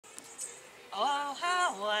Oh,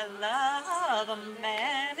 how I love a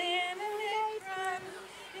man in an apron.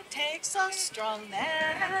 It takes a strong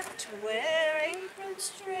man to wear apron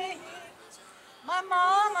strings. My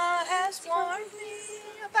mama has warned me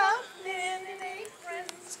about men in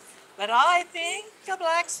aprons, but I think a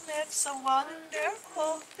blacksmith's a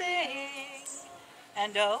wonderful thing.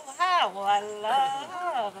 And oh, how I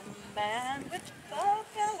love a man with a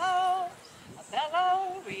bellow. A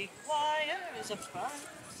bellow requires a firm,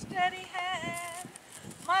 steady hand.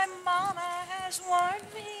 My mama has warned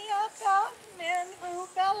me about men who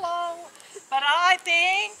bellow, but I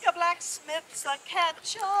think a blacksmith's a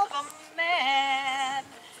catch of a man.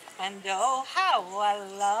 And oh, how I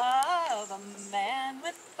love a man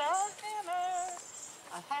with a hammer.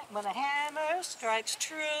 When a hammer strikes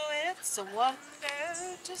true, it's a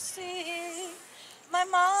wonder to see. My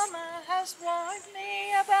mama has warned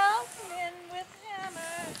me about men with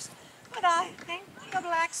hammers, but I think the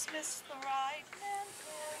blacksmith's the right man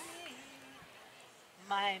for me.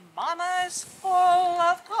 My mama's full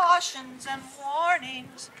of cautions and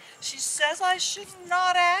warnings. She says I should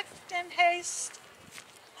not act in haste.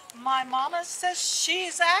 My mama says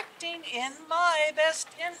she's acting in my best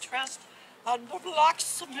interest, and the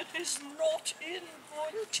blacksmith is not in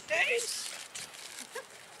good taste.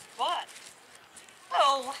 But,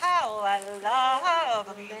 oh, how I love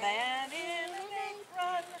a man in an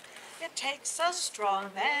apron. It takes a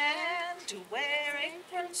strong man to wear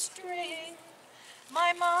apron string.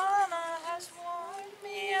 My mama has warned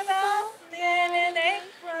me about men in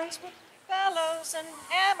aprons with bellows and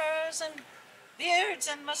hammers and beards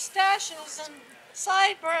and mustaches and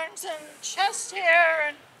sideburns and chest hair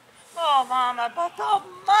and oh, mama, but the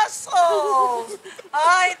muscles!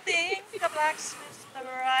 I think the blacksmith's the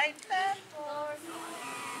right man